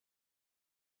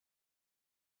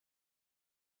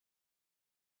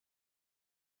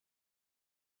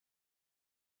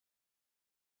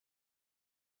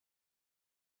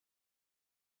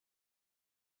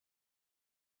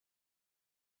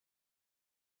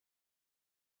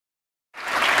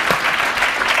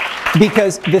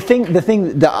Because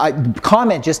the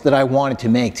comment just that I wanted to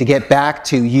make to get back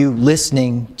to you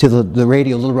listening to the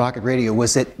radio, Little Rocket Radio,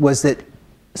 was that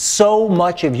so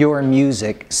much of your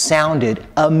music sounded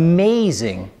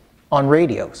amazing on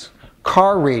radios.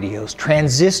 Car radios,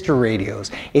 transistor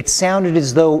radios. It sounded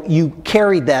as though you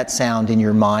carried that sound in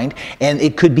your mind, and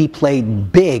it could be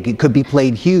played big, it could be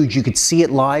played huge, you could see it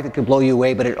live, it could blow you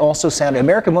away, but it also sounded,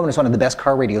 American Woman is one of the best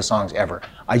car radio songs ever.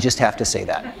 I just have to say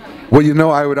that. Well, you know,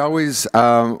 I would always,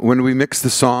 when we mix the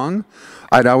song,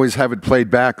 I'd always have it played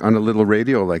back on a little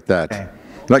radio like that. Okay.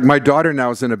 Like my daughter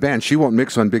now is in a band, she won't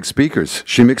mix on big speakers.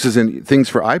 She mixes in things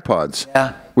for iPods,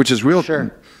 yeah, which is real.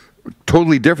 Sure.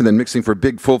 Totally different than mixing for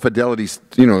big full fidelity,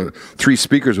 you know, 3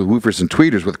 speakers with woofers and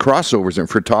tweeters with crossovers and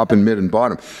for top and mid and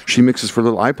bottom. She mixes for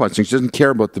little iPods and she doesn't care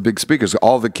about the big speakers.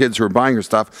 All the kids who are buying her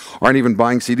stuff aren't even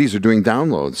buying CDs, they're doing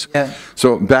downloads. Yeah.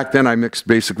 So back then I mixed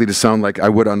basically to sound like I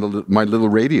would on my little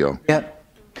radio. Yeah.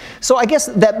 So I guess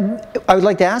that I would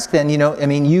like to ask then, you know, I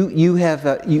mean, you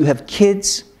have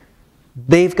kids,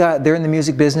 they're in the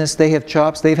music business, they have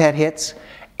chops, they've had hits,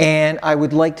 and I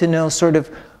would like to know sort of,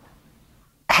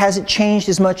 has it changed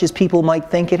as much as people might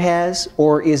think it has,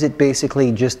 or is it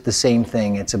basically just the same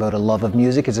thing? It's about a love of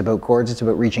music, it's about chords, it's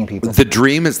about reaching people. The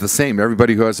dream is the same.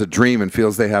 Everybody who has a dream and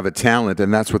feels they have a talent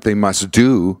and that's what they must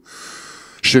do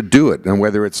should do it. And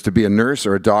whether it's to be a nurse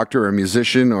or a doctor or a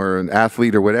musician or an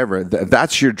athlete or whatever,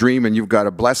 that's your dream and you've got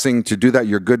a blessing to do that.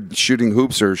 You're good shooting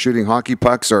hoops or shooting hockey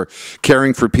pucks or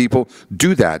caring for people.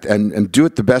 Do that and do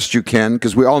it the best you can,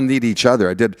 because we all need each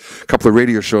other. I did a couple of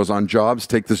radio shows on jobs,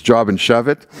 take this job and shove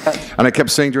it. And I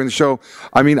kept saying during the show,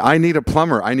 I mean, I need a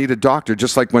plumber, I need a doctor,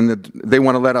 just like when they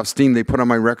want to let off steam, they put on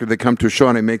my record, they come to a show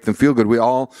and I make them feel good. We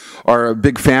all are a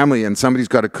big family and somebody's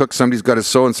got to cook, somebody's got to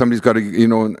sew, and somebody's got to, you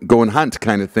know, go and hunt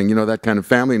kind of thing, you know, that kind of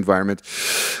family environment,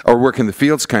 or work in the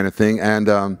fields kind of thing. And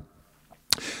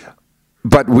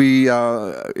but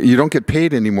you don't get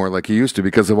paid anymore like you used to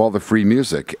because of all the free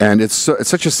music, and it's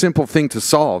such a simple thing to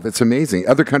solve. It's amazing.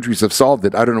 Other countries have solved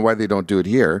it. I don't know why they don't do it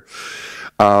here.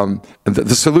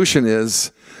 The solution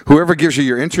is, whoever gives you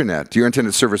your internet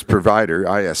service provider,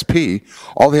 ISP,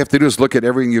 all they have to do is look at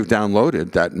everything you've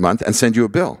downloaded that month and send you a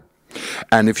bill.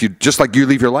 And if you, just like you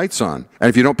leave your lights on, and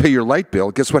if you don't pay your light bill,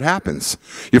 guess what happens?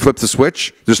 You flip the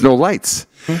switch, there's no lights.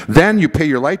 Then you pay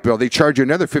your light bill, they charge you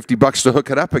another $50 to hook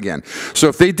it up again. So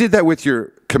if they did that with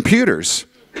your computers,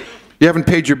 you haven't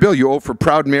paid your bill, you owe for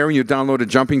Proud Mary, you downloaded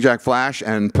Jumping Jack Flash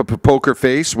and Poker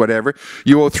Face, whatever,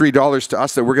 you owe $3 to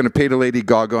us that we're going to pay to Lady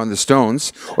Gaga and the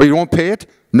Stones, or you won't pay it?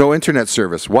 No internet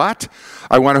service. What?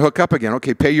 I want to hook up again.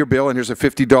 Okay, pay your bill, and here's a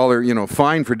 $50, you know,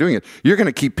 fine for doing it. You're going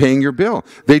to keep paying your bill.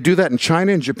 They do that in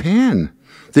China and Japan.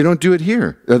 They don't do it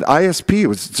here. The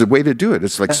ISP, it's a way to do it.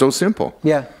 It's like so simple.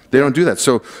 Yeah. They don't do that.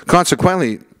 So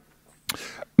consequently,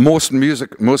 most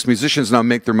musicians now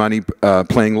make their money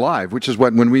playing live, which is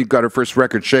what, when we got our first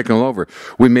record, Shakin' All Over,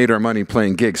 we made our money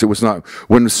playing gigs. It was not,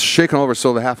 when Shakin' All Over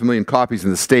sold 500,000 copies in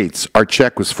the States, our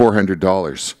check was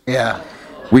 $400. Yeah.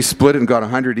 We split it and got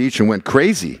 100 each and went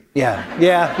crazy. Yeah.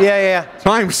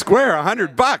 Times Square,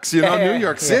 $100, you know, New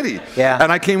York City. Yeah.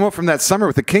 And I came home from that summer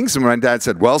with the Kings, and my dad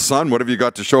said, well, son, what have you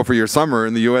got to show for your summer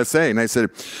in the USA? And I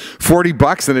said,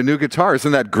 $40 and a new guitar.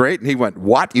 Isn't that great? And he went,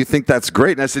 what? You think that's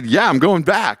great? And I said, yeah, I'm going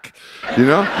back. You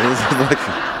know? It was like,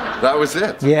 that was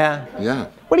it. Yeah. Yeah.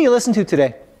 What do you listen to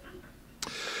today?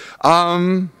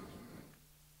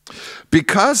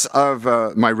 Because of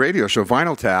my radio show,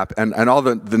 Vinyl Tap, and all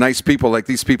the nice people like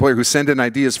these people here who send in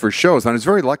ideas for shows, and I was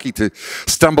very lucky to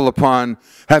stumble upon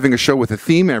having a show with a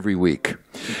theme every week.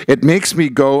 It makes me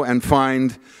go and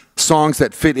find songs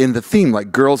that fit in the theme,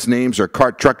 like girls' names or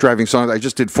truck driving songs. I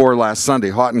just did 4 last Sunday.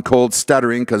 Hot and Cold,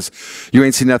 Stuttering, because You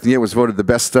Ain't Seen Nothing Yet was voted the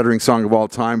best stuttering song of all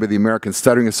time by the American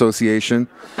Stuttering Association.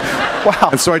 Wow.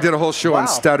 And so I did a whole show on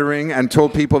stuttering and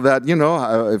told people that, you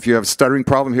know, if you have a stuttering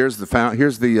problem, here's the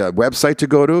website to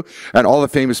go to, and all the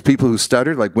famous people who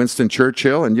stuttered, like Winston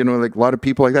Churchill, and, you know, like a lot of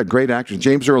people like that, great actors.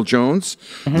 James Earl Jones,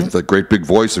 the great big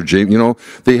voice of James, you know,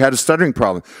 they had a stuttering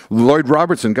problem. Lloyd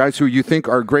Robertson, guys who you think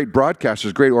are great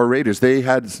broadcasters, great orators, they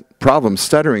had problems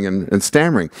stuttering and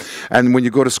stammering. And when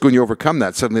you go to school and you overcome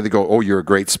that, suddenly they go, oh, you're a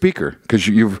great speaker, because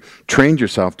you've trained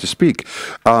yourself to speak.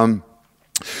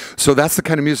 So that's the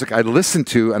kind of music I listen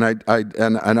to, and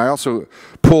I also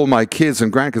pull my kids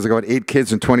and grandkids. I got 8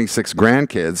 kids and 26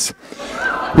 grandkids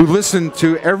who listen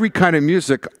to every kind of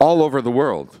music all over the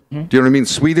world. Do you know what I mean?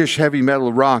 Swedish heavy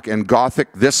metal, rock, and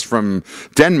gothic, this from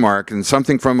Denmark, and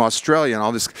something from Australia, and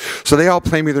all this. So they all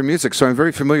play me their music, so I'm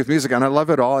very familiar with music, and I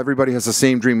love it all. Everybody has the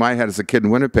same dream I had as a kid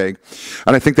in Winnipeg,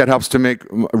 and I think that helps to make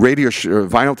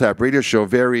Vinyl Tap radio show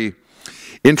very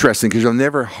interesting because you'll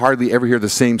never hardly ever hear the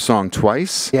same song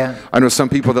twice. Yeah. I know some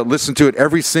people that listen to it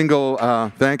every single,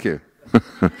 thank you.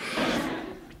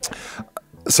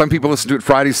 Some people listen to it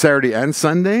Friday, Saturday, and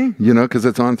Sunday, you know, because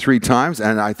it's on 3 times.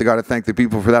 And I got to thank the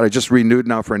people for that. I just renewed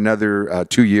now for another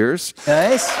 2 years.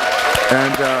 Nice.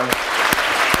 And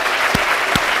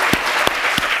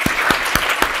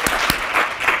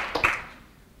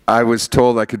I was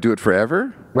told I could do it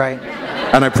forever. Right.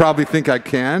 And I probably think I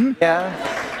can. Yeah.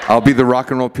 I'll be the rock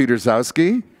and roll Peter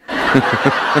Zowski.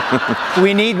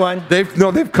 We need one.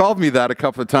 They've called me that a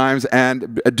couple of times,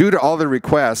 and due to all the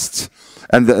requests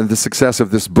and the success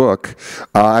of this book,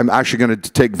 I'm actually going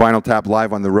to take Vinyl Tap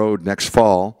live on the road next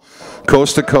fall,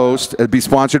 coast to coast. It'll be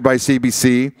sponsored by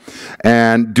CBC,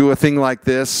 and do a thing like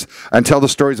this and tell the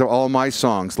stories of all my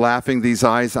songs: Laughing, These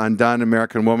Eyes, Undone,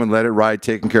 American Woman, Let It Ride,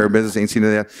 Taking Care of Business, Ain't Seen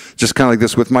It Yet. Just kind of like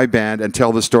this with my band, and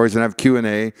tell the stories and have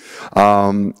Q&A,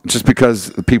 just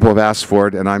because people have asked for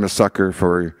it, and I'm a sucker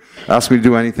for ask me to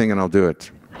do anything and I'll do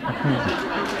it.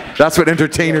 That's what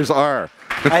entertainers are.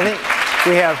 I think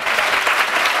we have.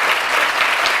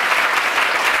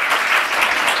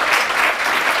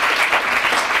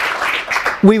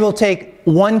 We will take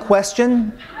one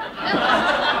question.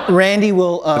 Randy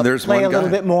will play a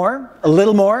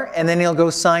little more, and then he'll go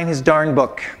sign his darn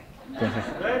book.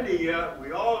 Randy,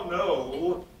 we all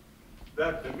know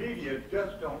that the media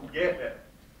just don't get it.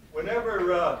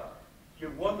 Whenever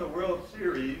you've won the World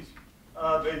Series,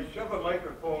 they shove a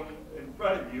microphone in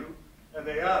front of you and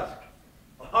they ask,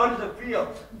 how does it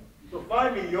feel? So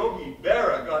finally Yogi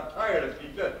Berra got tired of it. He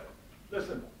said,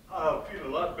 listen, I'll feel a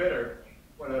lot better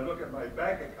when I look at my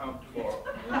bank account tomorrow.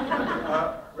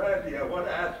 Randy, I want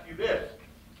to ask you this.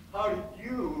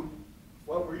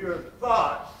 What were your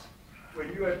thoughts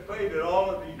when you had played at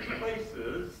all of these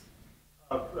places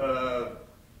of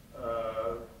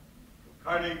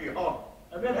Carnegie Hall,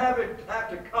 and then have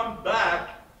to come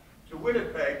back to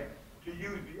Winnipeg to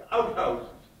use the outhouses?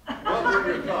 What were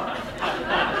your thoughts?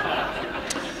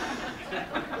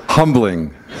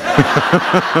 Humbling.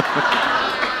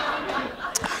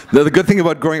 The good thing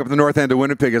about growing up in the north end of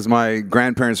Winnipeg is my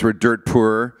grandparents were dirt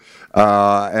poor,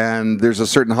 and there's a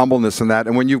certain humbleness in that.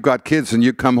 And when you've got kids and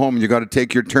you come home and you got to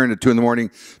take your turn at 2 in the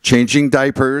morning changing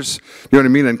diapers, you know what I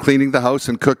mean, and cleaning the house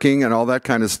and cooking and all that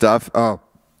kind of stuff,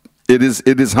 it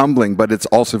is humbling, but it's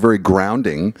also very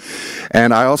grounding.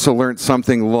 And I also learned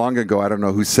something long ago, I don't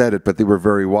know who said it, but they were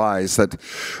very wise, that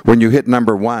when you hit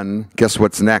 #1, guess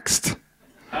what's next?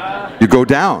 You go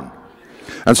down.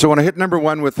 And so when I hit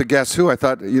 #1 with the Guess Who, I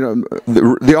thought, you know,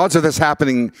 the odds of this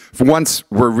happening for once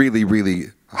were really,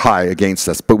 really high against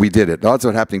us, but we did it. The odds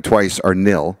of it happening twice are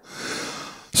 0.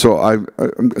 So I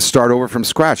start over from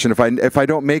scratch. And if I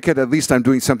don't make it, at least I'm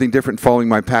doing something different, following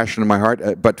my passion in my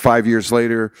heart. But 5 years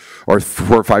later, or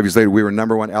 4 or 5 years later, we were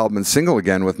 #1 album and single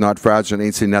again with Not Fragile and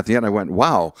Ain't Seen Nothing Yet. And I went,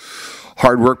 wow.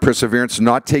 Hard work, perseverance,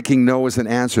 not taking no as an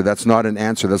answer. That's not an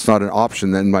answer. That's not an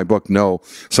option. In my book, no.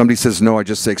 Somebody says no, I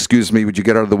just say, excuse me, would you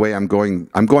get out of the way? I'm going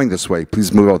this way.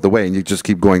 Please move out of the way. And you just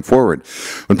keep going forward.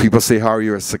 When people say, how are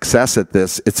you a success at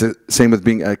this? It's the same with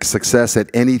being a success at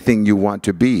anything you want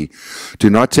to be.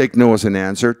 Do not take no as an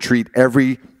answer. Treat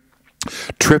every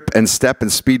trip and step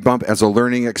and speed bump as a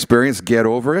learning experience. Get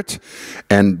over it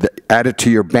and add it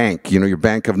to your bank, you know, your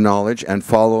bank of knowledge, and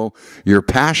follow your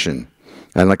passion.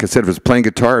 And like I said, if it's playing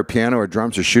guitar or piano or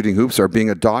drums or shooting hoops or being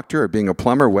a doctor or being a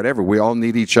plumber, whatever, we all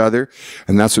need each other,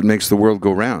 and that's what makes the world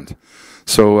go round.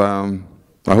 So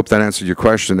I hope that answered your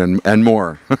question and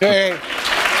more. Hey.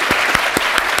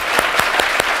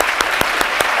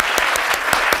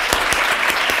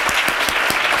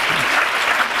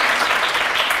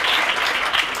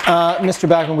 Mr.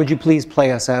 Bachman, would you please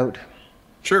play us out?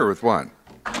 Sure, with what?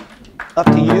 Up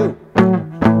to you.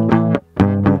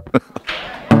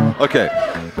 Okay.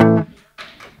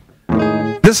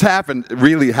 This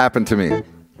really happened to me.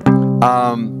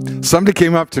 Somebody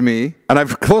came up to me, and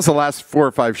I've closed the last 4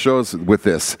 or 5 shows with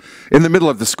this, in the middle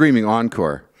of the screaming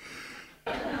encore.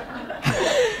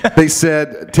 They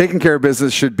said, Taking Care of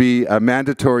Business should be a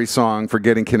mandatory song for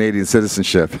getting Canadian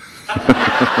citizenship.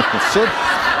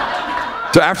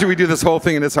 So after we do this whole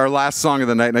thing, and it's our last song of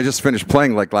the night, and I just finished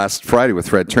playing like last Friday with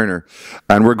Fred Turner,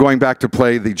 and we're going back to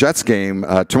play the Jets game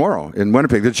tomorrow in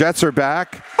Winnipeg. The Jets are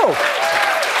back. Oh.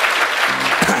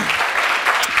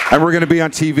 And we're going to be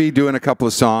on TV doing a couple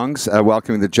of songs,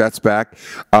 welcoming the Jets back.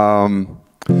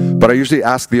 But I usually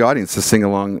ask the audience to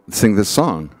sing this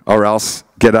song, or else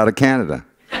get out of Canada.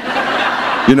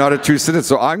 You're not a true citizen.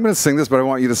 So I'm going to sing this, but I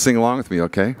want you to sing along with me,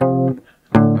 okay?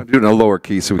 I'll do it in a lower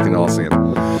key so we can all sing it.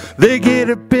 They get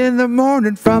up in the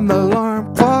morning from the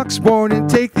alarm clock's warning,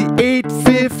 take the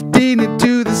 8:15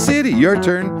 into the city. Your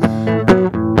turn.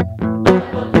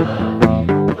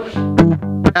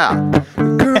 Yeah.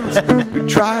 Girls, we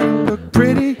try to look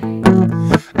pretty.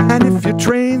 And if your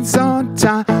train's on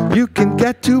time, you can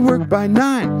get to work by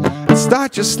 9 and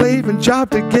start your slaving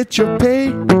job to get your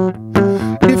pay.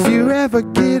 If you ever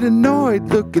get annoyed,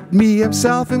 look at me, I'm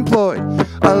self-employed.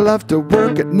 I love to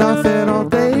work at nothing all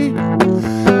day.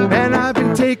 And I've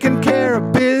been taking care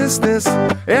of business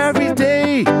every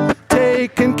day.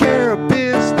 Taking care of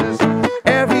business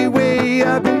every way.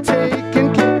 I've been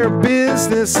taking care of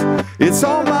business. It's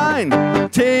all mine.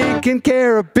 Taking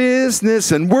care of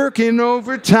business and working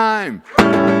overtime.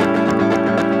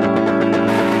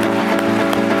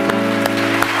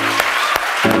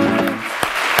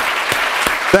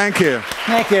 Thank you.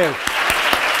 Thank you.